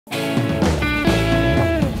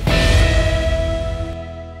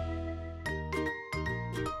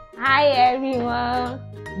Hi everyone,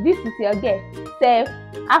 this is your girl, Chef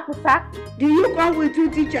Afusa. Do you come with 2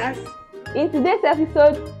 teachers? In today's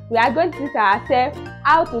episode, we are going to teach ourselves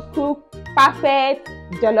how to cook perfect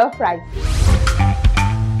jollof rice.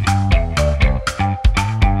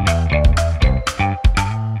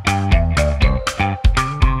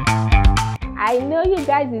 I know you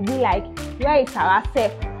guys will be like, where is our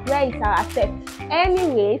chef? Where is our chef?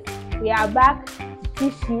 Anyways, we are back to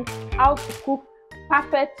teach you how to cook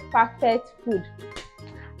perfect food.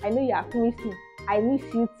 I know you have missed me. I miss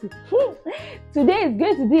you too. Today is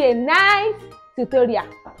going to be a nice tutorial.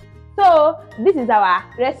 So this is our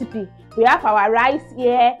recipe. We have our rice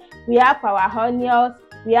here, we have our onions,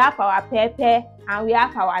 we have our pepper, and we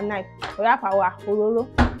have our knife. We have our ororo.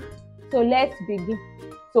 So let's begin.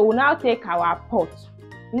 So we'll now take our pot.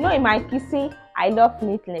 You know, in my kitchen, I love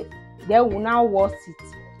neatness. Then we'll now wash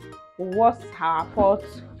it. We'll wash our pot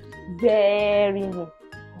very neat.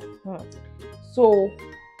 So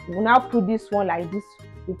we'll now put this one like this.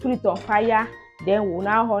 We'll put it on fire. Then we'll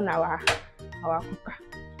now on our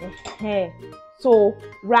cooker. So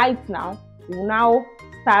right now, we'll now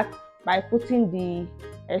start by putting the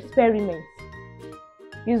experiments.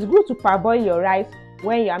 It's good to parboil your rice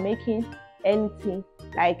when you are making anything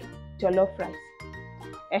like jollof rice.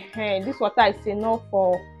 This water is enough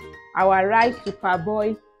for our rice to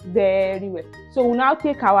parboil very well. So we'll now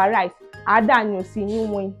take our rice, add and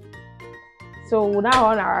so we'll now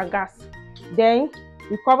on our gas. Then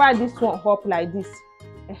we cover this one up like this.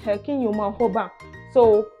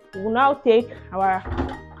 So we'll now take our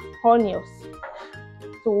onions.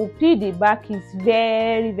 So we'll peel the back, is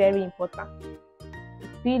very important.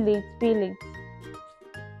 Peel it.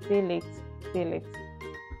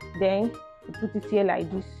 Then you put it here like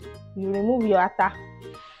this. You remove your ata.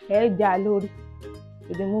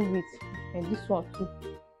 You remove it, and this one too.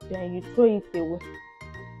 Then you throw it away.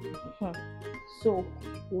 So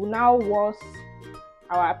we'll now wash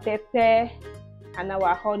our pepper and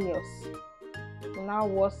our onions. We'll now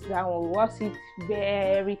wash that one. We'll wash it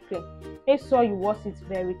very clean. Make sure you wash it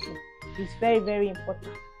very clean. It's very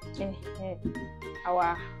important.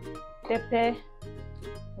 Our pepper.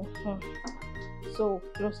 So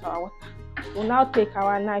close our water. We'll now take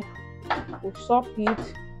our knife. We'll chop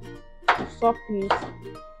it. It's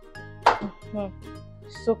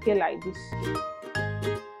okay like this.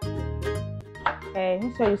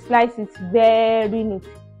 Make sure you slice it very neat.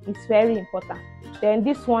 It's very important. Then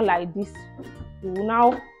this one like this, we will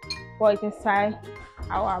now pour it inside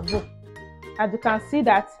our bowl. As you can see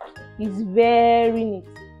that it's very neat.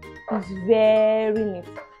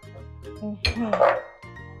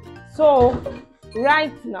 So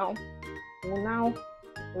right now, we'll now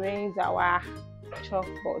raise our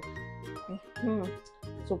chalkboard.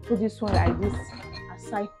 So put this one like this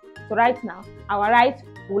aside. So right now, our rice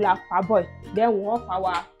will have parboiled. Then we'll off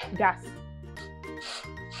our gas.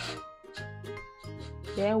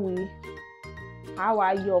 Then we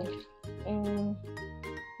our yum.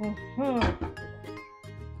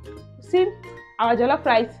 See, our jollof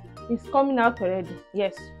rice is coming out already.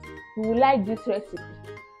 Yes, you will like this recipe.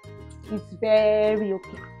 It's very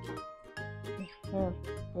okay.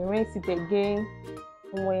 We rinse it again.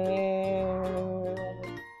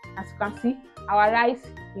 As you can see, our rice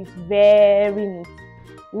is very neat.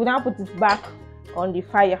 We now put it back on the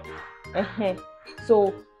fire.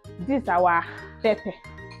 So this is our pepper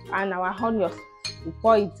and our onions. We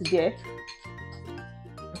pour it there.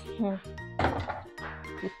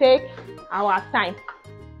 We take our thyme.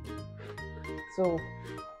 So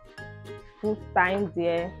put thyme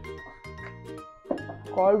there.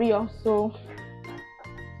 Curry also.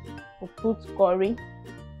 We put curry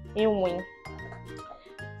in wing.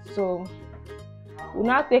 So we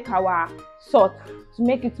now take our salt to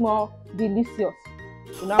make it more delicious.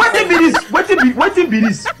 Wetin be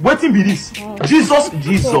this?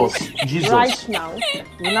 Jesus. Right now,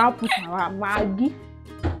 we now put our Maggi.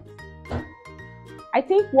 I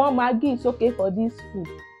think 1 Maggi is okay for this food.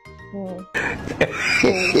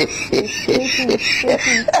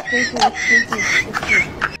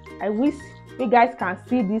 I wish you guys can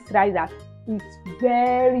see this rice that it's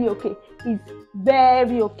very okay. It's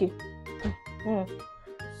very okay.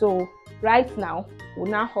 So right now,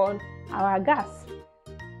 we'll now on our gas.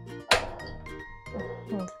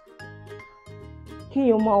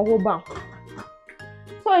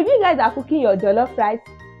 So if you guys are cooking your jollof rice,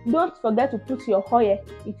 don't forget to put your oil.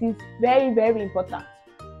 It is very important.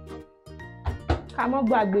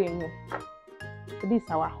 This is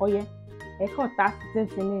our oil.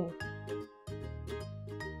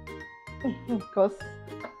 Because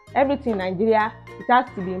everything in Nigeria, it has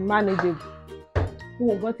to be manageable.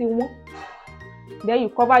 then you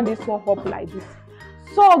cover this one up like this.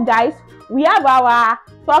 So guys, we have our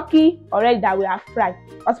turkey already that we have fried.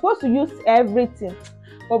 We're supposed to use everything,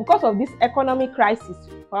 but because of this economic crisis,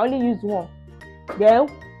 we only use one. Then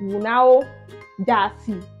we now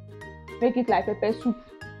jasi, make it like pepper soup.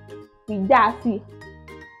 We jasi.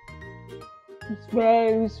 It's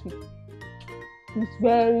very sweet. It's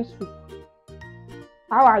very sweet.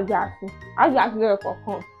 How are jasi? How jasi there for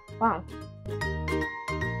corn? Wow.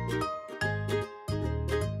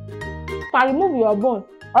 You can remove your bone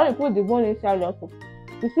or you put the bone inside your soup.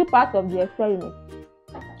 You see part of the experiment.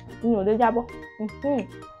 You know the jabo. So as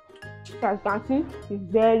you can see, it's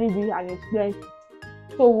very big and it's plenty.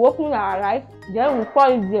 So we open our rice, then we pour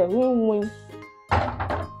it there. Win.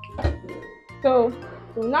 So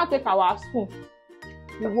we now take our spoon.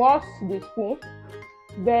 We wash the spoon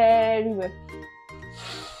very well.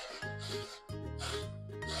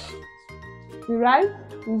 The rice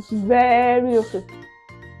is very okay.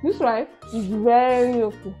 This rice is very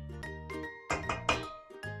okay.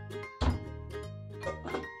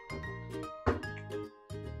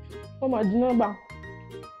 Oh my goodness.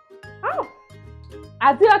 Oh,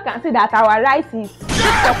 as you can see that our rice is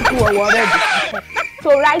already.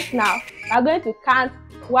 So right now we are going to count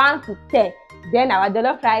 1 to 10. Then our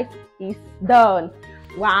jollof rice is done.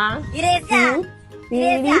 1, 2,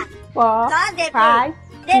 3, 4, 5,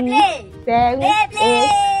 6, 7,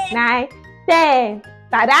 8, 9, 10.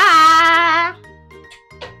 Ta-da!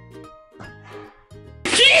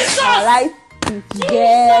 Jesus! Our rice is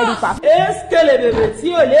very perfect.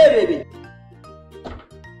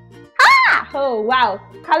 Oh wow,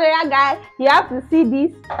 camera guy, you have to see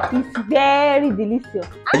this. It's very delicious.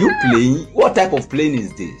 Are you playing? What type of playing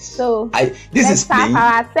is this? So this is playing.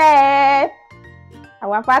 Ourselves.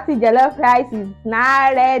 Our party jollof rice is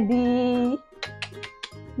now ready.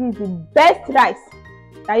 This is the best rice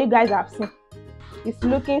that you guys have seen. It's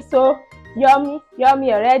looking so yummy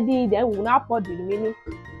already. Then we will now pour the remaining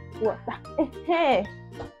water.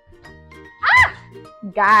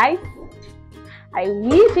 Guys, I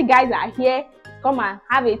wish you guys are here. Come and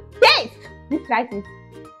have a taste. This rice is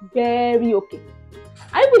very okay.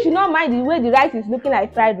 I think we should not mind the way the rice is looking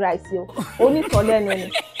like fried rice. Only for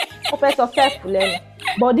learning.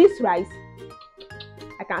 But this rice,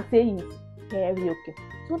 I can say is very okay.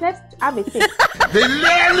 So let's have a taste. The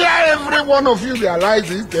earlier every one of you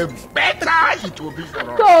realizes, the better it will be for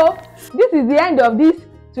us. So this is the end of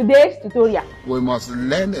today's tutorial. We must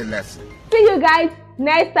learn a lesson. See you guys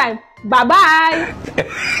next time. Bye bye.